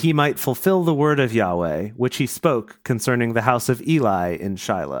 that he might fulfill the word of Yahweh, which he spoke concerning the house of Eli in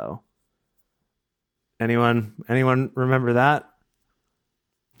Shiloh. Anyone remember that?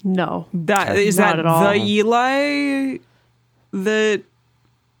 No. That is Not that at all. the Eli that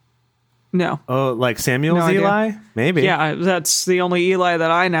no. Oh, like Samuel's No idea. Eli? Maybe. Yeah, that's the only Eli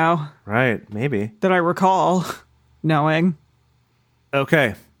that I know, Right, maybe. that I recall knowing.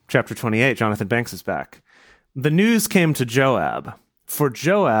 Okay, chapter 28, Jonathan Banks is back. The news came to Joab, for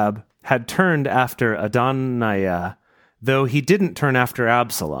Joab had turned after Adoniah, though he didn't turn after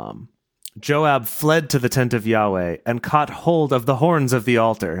Absalom. Joab fled to the tent of Yahweh and caught hold of the horns of the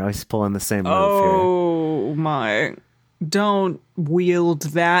altar. Oh, he's pulling the same move Oh my. Don't wield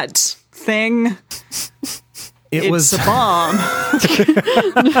that thing. here. It It's a bomb.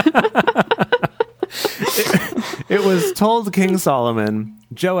 It was told King Solomon,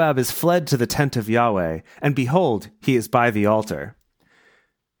 Joab is fled to the tent of Yahweh, and behold, he is by the altar.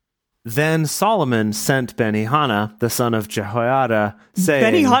 Then Solomon sent Benihana, the son of Jehoiada,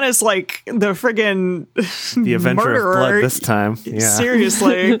 saying, Benihana's like the friggin' the avenger murderer. of blood this time. Yeah.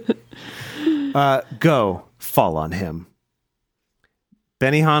 Seriously. Go, fall on him.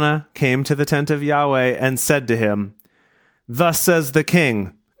 Benihana came to the tent of Yahweh and said to him, Thus says the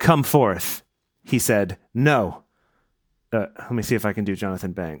king, come forth. He said, No. Let me see if I can do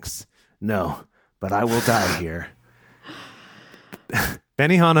Jonathan Banks. No, but I will die here.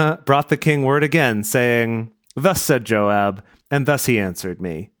 Benihana brought the king word again, saying, Thus said Joab, and thus he answered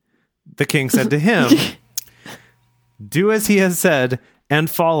me. The king said to him, Do as he has said, and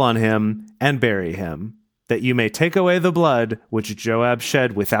fall on him, and bury him, that you may take away the blood which Joab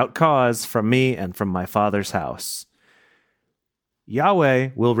shed without cause from me and from my father's house. Yahweh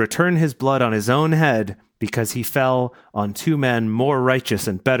will return his blood on his own head, because he fell on 2 men more righteous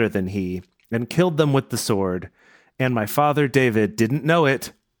and better than he, and killed them with the sword. And my father David didn't know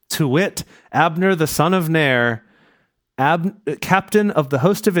it, to wit, Abner the son of Ner, captain of the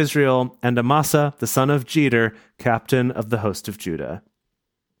host of Israel, and Amasa the son of Jeter, captain of the host of Judah.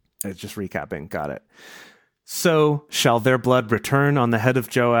 Just recapping, got it. So shall their blood return on the head of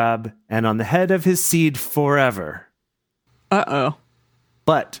Joab, and on the head of his seed forever. Uh-oh.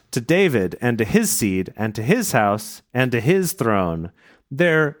 But to David, and to his seed, and to his house, and to his throne,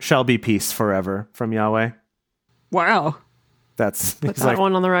 there shall be peace forever from Yahweh. Wow. That's Put it's that like,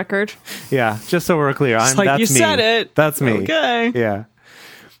 one on the record. yeah, just so we're clear. It's like that's you me. said it. That's me. Okay. Yeah.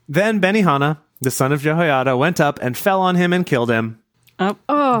 Then Benihana, the son of Jehoiada, went up and fell on him and killed him. Oh,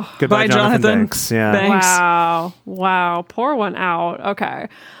 Goodbye, Bye, Jonathan Jonathan. Banks. Yeah. Thanks. wow. Pour one out. Okay.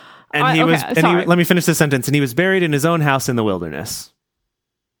 And he okay, was. And sorry. let me finish this sentence. And he was buried in his own house in the wilderness.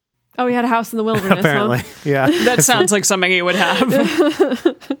 Oh, he had a house in the wilderness. Apparently, Huh? yeah. That sounds like something he would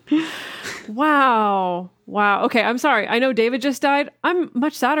have. Wow. Okay, I'm sorry. I know David just died. I'm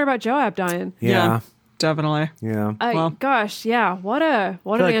much sadder about Joab dying. Yeah. Definitely. Yeah. Gosh, yeah. What an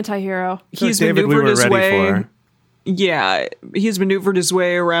like- anti-hero. He's David, we maneuvered were his ready way. for. Yeah, he's maneuvered his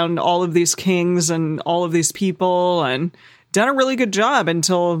way around all of these kings and all of these people and done a really good job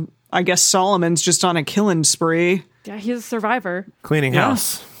until I guess Solomon's just on a killing spree. Yeah, he's a survivor. Cleaning Yeah.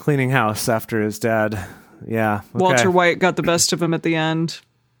 house after his dad. Yeah. Okay. Walter White got the best of him at the end.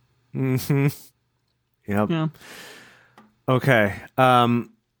 Yep. Yeah. Okay.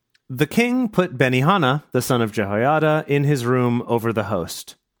 The king put Benihana, the son of Jehoiada, in his room over the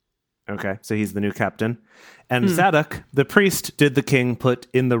host. Okay, so he's the new captain. And Zadok, the priest, did the king put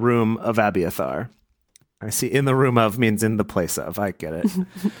in the room of Abiathar. I see in the room of means in the place of. I get it.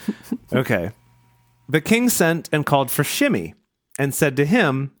 Okay. The king sent and called for Shimei and said to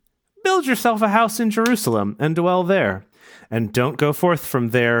him, Build yourself a house in Jerusalem and dwell there, and don't go forth from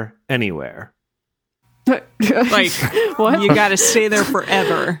there anywhere. Like, What? you got to stay there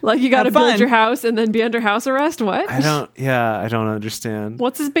forever. Like you got to Have build fun. your house and then be under house arrest? What? I don't understand.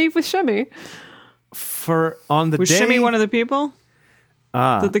 What's his beef with Shimei? For on the Was day Shimei one of the people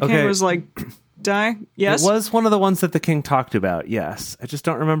that the king okay. was like, die? Yes. It was one of the ones that the king talked about. Yes, I just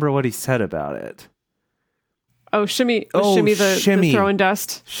don't remember what he said about it. Oh, Shimei. Oh, Shimei the Shimei. throwing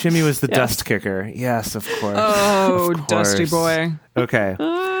dust. Shimei was the Yeah. dust kicker. Yes, of course. Oh, Of course. Dusty boy. Okay.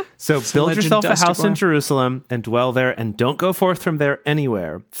 So build legend yourself a dusty house in boy. Jerusalem and dwell there, and don't go forth from there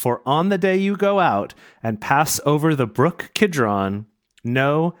anywhere. For on the day you go out and pass over the brook Kidron,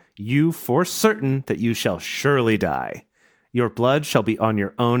 know you for certain that you shall surely die. Your blood shall be on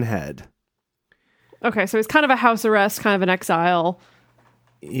your own head. Okay, so it's kind of a house arrest, kind of an exile,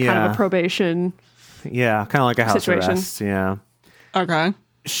 kind of a probation. Yeah, kind of like a house situation. arrest. Yeah. Okay.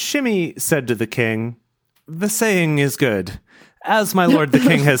 Shimei said to the king, "The saying is good. As my lord the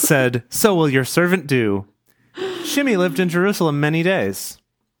king has said, so will your servant do." Shimei lived in Jerusalem many days.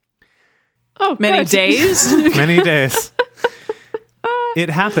 Oh, Many good. days? Many days. It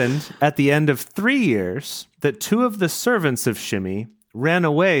happened at the end of 3 years that 2 of the servants of Shimei ran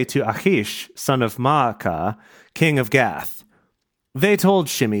away to Achish, son of Maacah, king of Gath. They told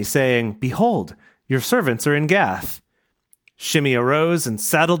Shimei, saying, "Behold, your servants are in Gath." Shimei arose and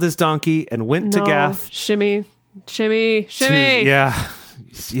saddled his donkey and went to Gath. Shimmy. Yeah,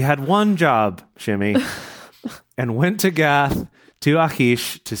 you had one job, Shimei. And went to Gath to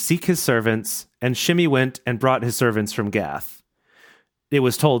Achish to seek his servants, and Shimei went and brought his servants from Gath. It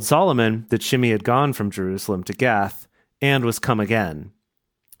was told Solomon that Shimei had gone from Jerusalem to Gath and was come again.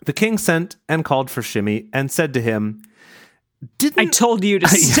 The king sent and called for Shimei and said to him, I told you to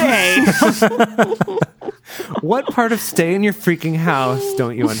stay. "What part of stay in your freaking house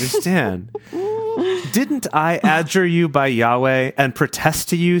don't you understand? Didn't I adjure you by Yahweh and protest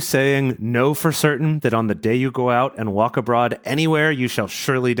to you, saying, know for certain that on the day you go out and walk abroad anywhere you shall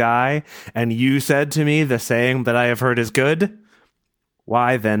surely die? And you said to me, the saying that I have heard is good?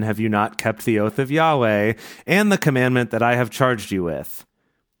 Why then have you not kept the oath of Yahweh and the commandment that I have charged you with?"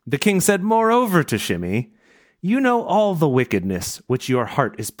 The king said moreover to Shimei, "You know all the wickedness which your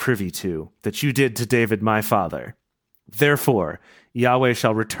heart is privy to, that you did to David my father. Therefore, Yahweh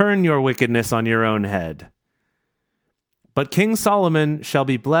shall return your wickedness on your own head. But King Solomon shall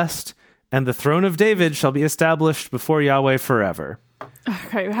be blessed, and the throne of David shall be established before Yahweh forever."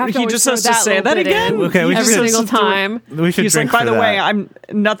 Okay, we have to He always just throw has to say little that bit again? in Okay, we every should- single time. We should He's drink like, by for the way,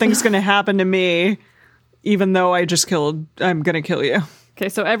 that. nothing's going to happen to me, even though I'm going to kill you. Okay,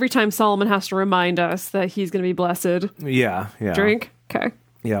 so every time Solomon has to remind us that he's going to be blessed. Yeah. Drink. Okay.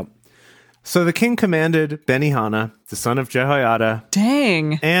 Yep. So the king commanded Benihana, the son of Jehoiada,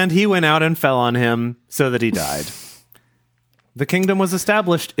 Dang. and he went out and fell on him so that he died. The kingdom was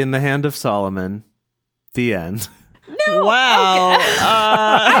established in the hand of Solomon. The end. Wow.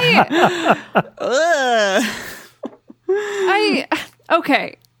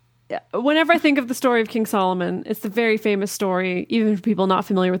 Okay. Whenever I think of the story of King Solomon, it's the very famous story, even for people not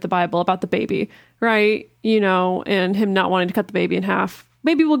familiar with the Bible, about the baby, right? You know, and him not wanting to cut the baby in half.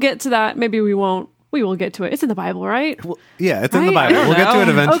 Maybe we'll get to that. Maybe we won't. We will get to it. It's in the Bible, right? Well, yeah, it's in the Right? Bible. We'll get to it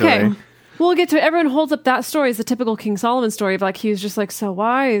know. eventually. Okay. We'll get to it. Everyone holds up that story as the typical King Solomon story of like he was just like so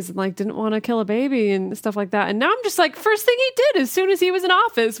wise and like didn't want to kill a baby and stuff like that. And now I'm just like, first thing he did as soon as he was in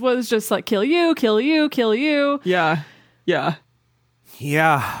office was just like kill you, kill you, kill you. Yeah. Yeah.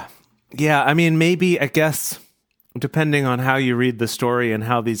 Yeah. Yeah, I mean, maybe, I guess, depending on how you read the story and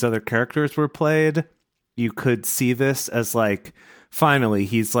how these other characters were played, you could see this as like, finally,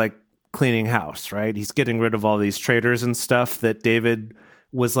 he's like cleaning house, right? He's getting rid of all these traitors and stuff that David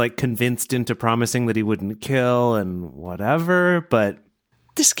was like convinced into promising that he wouldn't kill and whatever, but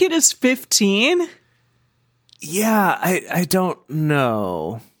This kid is 15? yeah, I don't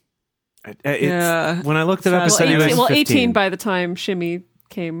know. Yeah. When I looked it up, it Well, said he was 18, 15. 18 by the time Shimei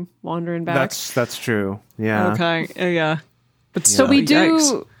came wandering back. That's true. Yeah. Okay. Yeah. But So still, we do,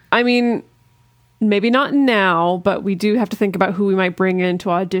 yikes. I mean, maybe not now, but we do have to think about who we might bring in to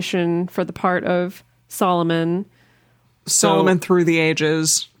audition for the part of Solomon. Solomon through the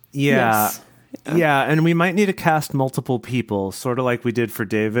ages. Yeah. Yes. Yeah, and we might need to cast multiple people, sort of like we did for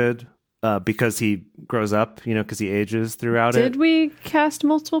David, because he grows up, because he ages throughout it. Did we cast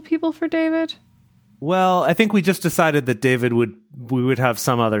multiple people for David? Well, I think we just decided that we would have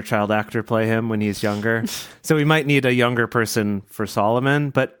some other child actor play him when he's younger. So we might need a younger person for Solomon,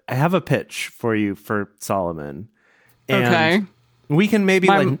 but I have a pitch for you for Solomon. And Okay. we can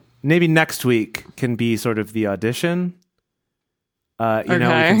maybe next week can be sort of the audition. We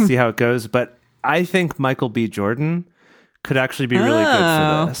can see how it goes, but I think Michael B. Jordan could actually be really good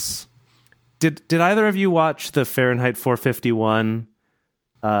for this. Did either of you watch the Fahrenheit 451?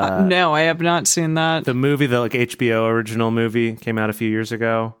 No, I have not seen that. The movie, the like HBO original movie, came out a few years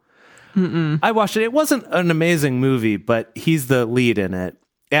ago. I watched it. It wasn't an amazing movie, but he's the lead in it,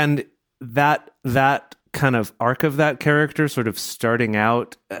 and that kind of arc of that character, sort of starting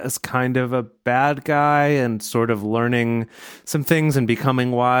out as kind of a bad guy and sort of learning some things and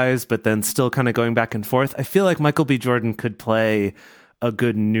becoming wise, but then still kind of going back and forth. I feel like Michael B. Jordan could play a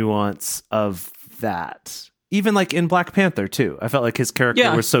good nuance of that. Even like in Black Panther too. I felt like his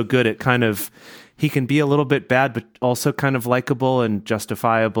character was so good at kind of, he can be a little bit bad, but also kind of likable and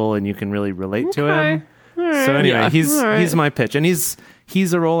justifiable, and you can really relate to him. Right. So anyway, he's my pitch, and he's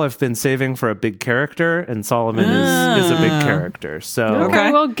a role I've been saving for a big character, and Solomon is a big character. So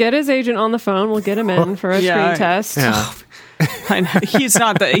okay, well, get his agent on the phone. We'll get him in for a screen test. Yeah. I know. He's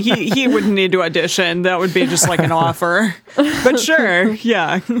not the he wouldn't need to audition. That would be just like an offer. But sure,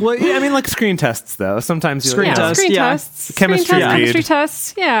 yeah. Well, yeah, I mean, like screen tests though. Sometimes you screen tests, chemistry read. Chemistry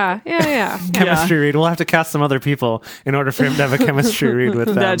tests. Yeah. Chemistry read. We'll have to cast some other people in order for him to have a chemistry read with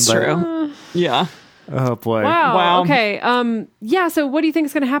them. That's true. Yeah. Oh boy. Wow. Okay. Yeah. So, what do you think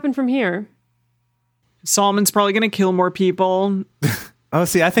is going to happen from here? Solomon's probably going to kill more people. Oh,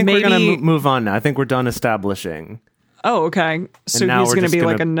 see, I think we're going to move on now. I think we're done establishing. Oh, okay. So he's going to be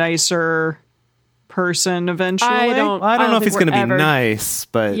like a nicer person eventually. I don't know if he's going to be nice,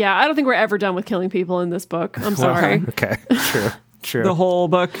 but yeah, I don't think we're ever done with killing people in this book. I'm sorry. Okay. True. The whole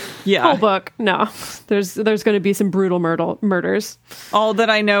book. Yeah. Whole book. No. There's going to be some brutal murders. All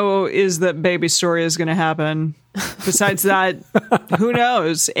that I know is that baby story is going to happen. Besides that, who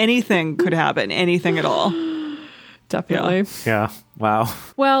knows? Anything could happen. Anything at all. Definitely. Yeah. Wow.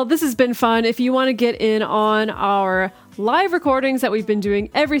 Well, this has been fun. If you want to get in on our live recordings that we've been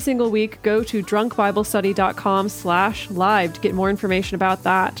doing every single week, go to drunkbiblestudy.com/live to get more information about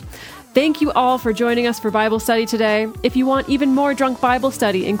that. Thank you all for joining us for Bible study today. If you want even more Drunk Bible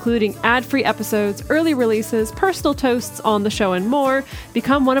Study, including ad-free episodes, early releases, personal toasts on the show, and more,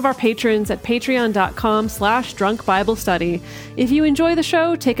 become one of our patrons at patreon.com/drunkbiblestudy. If you enjoy the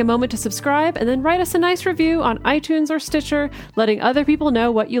show, take a moment to subscribe and then write us a nice review on iTunes or Stitcher, letting other people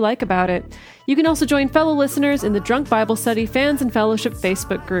know what you like about it. You can also join fellow listeners in the Drunk Bible Study Fans and Fellowship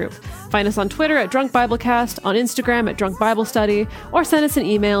Facebook group. Find us on Twitter at Drunk Biblecast, on Instagram at Drunk Bible Study, or send us an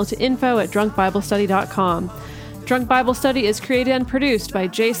email to info@drunkbiblestudy.com. Drunk Bible Study is created and produced by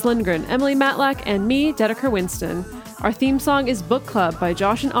Jace Lindgren, Emily Matlack, and me, Dedeker Winston. Our theme song is Book Club by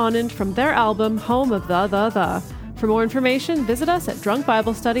Josh and Anand from their album Home of the. For more information, visit us at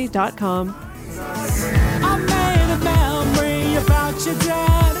drunkbiblestudy.com. I made a memory about your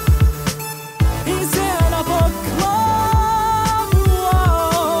dad. He's in a book club.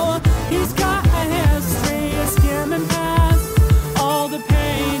 Whoa. He's got a history of skimming past all the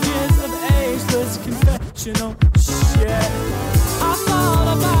pages of ageless confessional